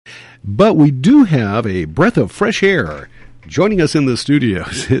But we do have a breath of fresh air joining us in the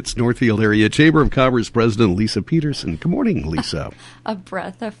studios. It's Northfield Area Chamber of Commerce President Lisa Peterson. Good morning, Lisa. A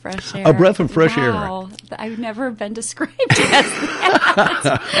breath of fresh air. A breath of fresh air. Wow. I've never been described as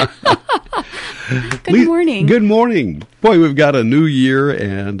that. Good morning. Good morning. Boy, we've got a new year,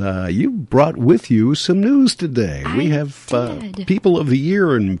 and you brought with you some news today. We have People of the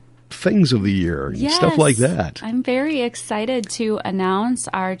Year and Things of the Year and stuff like that. I'm very excited to announce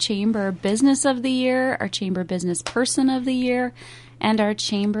our Chamber Business of the Year, our Chamber Businessperson of the Year, and our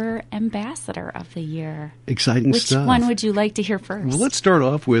Chamber Ambassador of the Year. Exciting stuff. Which one would you like to hear first? Well, let's start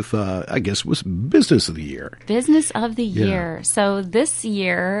off with, I guess, was Business of the Year. Business of the Year. So this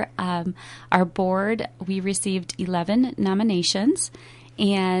year, our board, we received 11 nominations.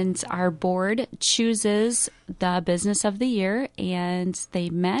 And our board chooses the Business of the Year, and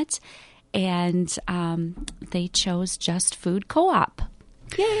they met, and they chose Just Food Co-op.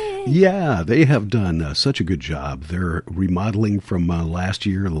 Yay! Yeah, they have done such a good job. Their remodeling from last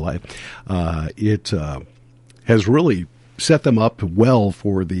year, it has really set them up well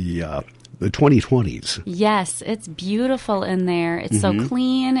for the 2020s. Yes, it's beautiful in there. It's so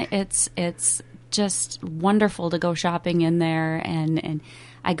clean. It's just wonderful to go shopping in there, and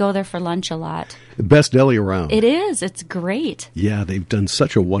I go there for lunch a lot. The best deli around. It is. It's great. Yeah, they've done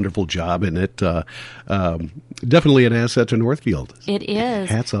such a wonderful job, and it definitely an asset to Northfield. It is.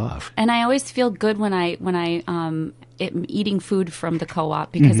 Hats off. And I always feel good when I am eating food from the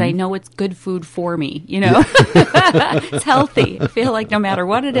co-op because I know it's good food for me. You know, it's healthy. I feel like no matter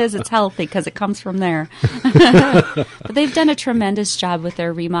what it is, it's healthy because it comes from there. But they've done a tremendous job with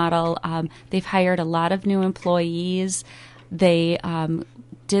their remodel. They've hired a lot of new employees. They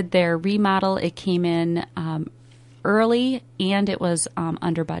did their remodel. It came in early, and it was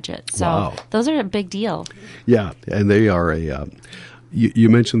under budget. So those are a big deal. Yeah, and they are a... You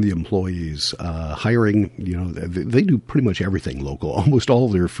mentioned the employees hiring. You know, they do pretty much everything local. Almost all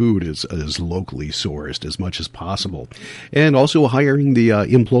of their food is locally sourced as much as possible, and also hiring the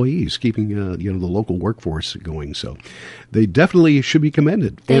employees, keeping the local workforce going. So they definitely should be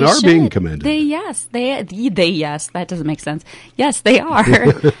commended and are being commended. Yes, that doesn't make sense. Yes, they are,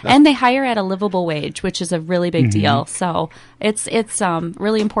 and they hire at a livable wage, which is a really big deal. So it's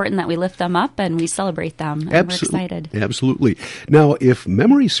really important that we lift them up and we celebrate them. And we're excited. Absolutely. Now, if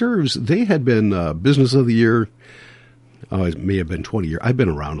memory serves, they had been Business of the Year. Oh, it may have been 20 years. I've been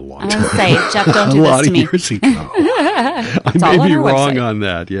around a long time. Say, Jeff, don't do this to me. A lot of years ago. I may be wrong on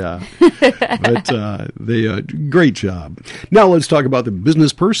that, yeah. But they great job. Now let's talk about the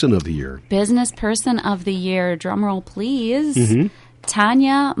Businessperson of the Year. Businessperson of the Year. Drum roll, please.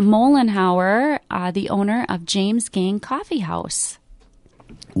 Tanya Molenhauer, the owner of James Gang Coffee House.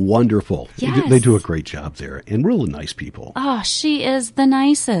 Wonderful. Yes. They do a great job there, and really nice people. Oh, she is the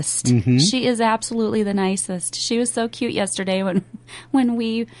nicest. She is absolutely the nicest. She was so cute yesterday when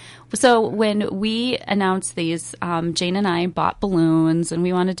we announced these. Jane and I bought balloons, and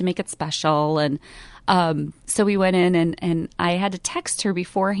we wanted to make it special, and so we went in, and I had to text her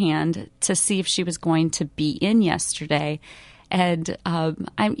beforehand to see if she was going to be in yesterday, and I'm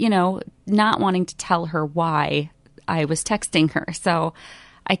not wanting to tell her why I was texting her, so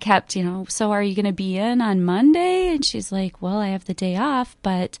I kept, so are you going to be in on Monday? And she's like, well, I have the day off,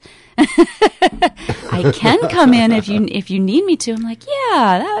 but I can come in if you need me to. I'm like,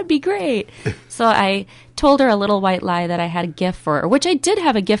 yeah, that would be great. So I told her a little white lie that I had a gift for her, which I did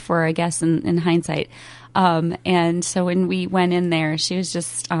have a gift for her, I guess, in hindsight. And so when we went in there, she was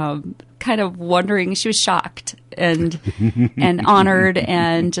just kind of wondering. She was shocked and honored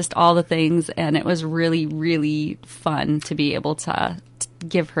and just all the things. And it was really, really fun to be able to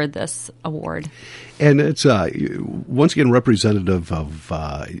give her this award. And it's once again representative of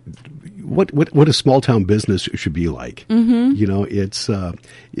what a small town business should be like. It's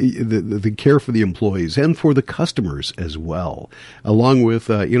the care for the employees and for the customers as well, along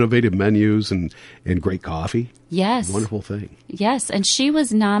with innovative menus and great coffee. Yes. Wonderful thing. Yes, and she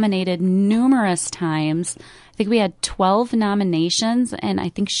was nominated numerous times. I think we had 12 nominations, and I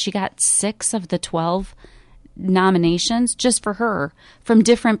think she got 6 of the 12 nominations just for her from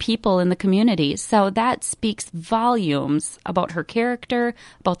different people in the community. So that speaks volumes about her character,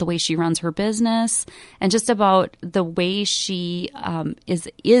 about the way she runs her business, and just about the way she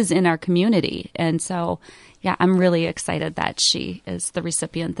is in our community. And so, yeah, I'm really excited that she is the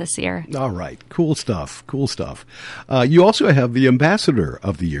recipient this year. All right. Cool stuff. Cool stuff. You also have the Ambassador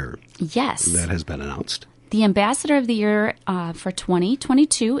of the Year. Yes. That has been announced. The Ambassador of the Year for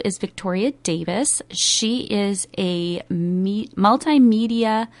 2022 is Victoria Davis. She is a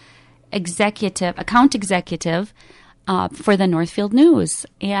multimedia account executive for the Northfield News.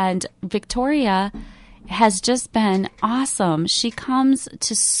 And Victoria has just been awesome. She comes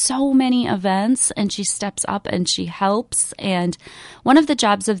to so many events and she steps up and she helps. And one of the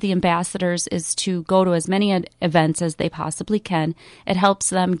jobs of the ambassadors is to go to as many events as they possibly can. It helps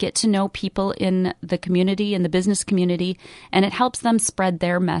them get to know people in the community, in the business community, and it helps them spread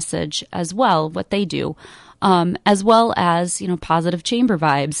their message as well, what they do, as well as, positive chamber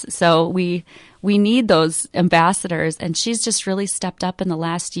vibes. So we need those ambassadors, and she's just really stepped up in the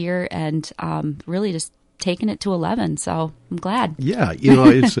last year and really just taken it to 11. So I'm glad. Yeah,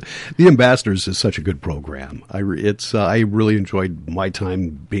 it's the Ambassadors is such a good program. I really enjoyed my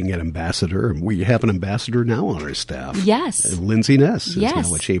time being an ambassador, and we have an ambassador now on our staff. Yes, Lindsay Ness is yes.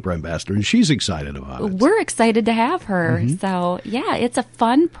 now a chamber ambassador, and she's excited about it. We're excited to have her. So yeah, it's a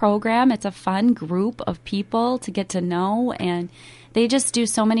fun program. It's a fun group of people to get to know, and they just do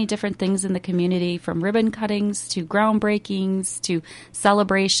so many different things in the community, from ribbon cuttings to groundbreakings to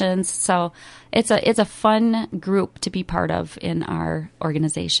celebrations. So it's a fun group to be part of in our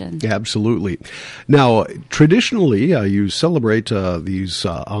organization. Absolutely. Now, traditionally, you celebrate these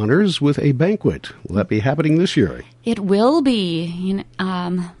honors with a banquet. Will that be happening this year? It will be.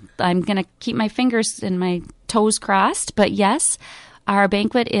 I'm going to keep my fingers and my toes crossed, but yes. Our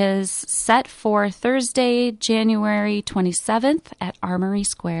banquet is set for Thursday, January 27th at Armory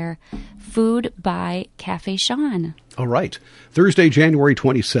Square. Food by Cafe Sean. All right. Thursday, January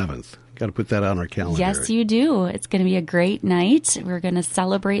 27th. Got to put that on our calendar. Yes, you do. It's going to be a great night. We're going to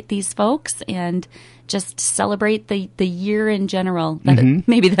celebrate these folks and just celebrate the year in general.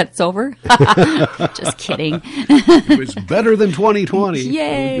 Maybe that's over. Just kidding. It was better than 2020.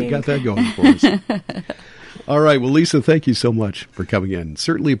 Yay. We got that going for us. All right. Well, Lisa, thank you so much for coming in.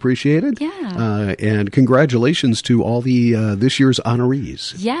 Certainly appreciate it. Yeah. And congratulations to all the this year's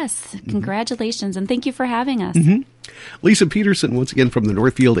honorees. Yes. Congratulations. And thank you for having us. Lisa Peterson, once again from the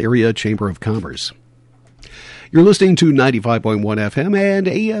Northfield Area Chamber of Commerce. You're listening to 95.1 FM and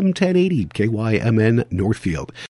AM 1080 KYMN Northfield.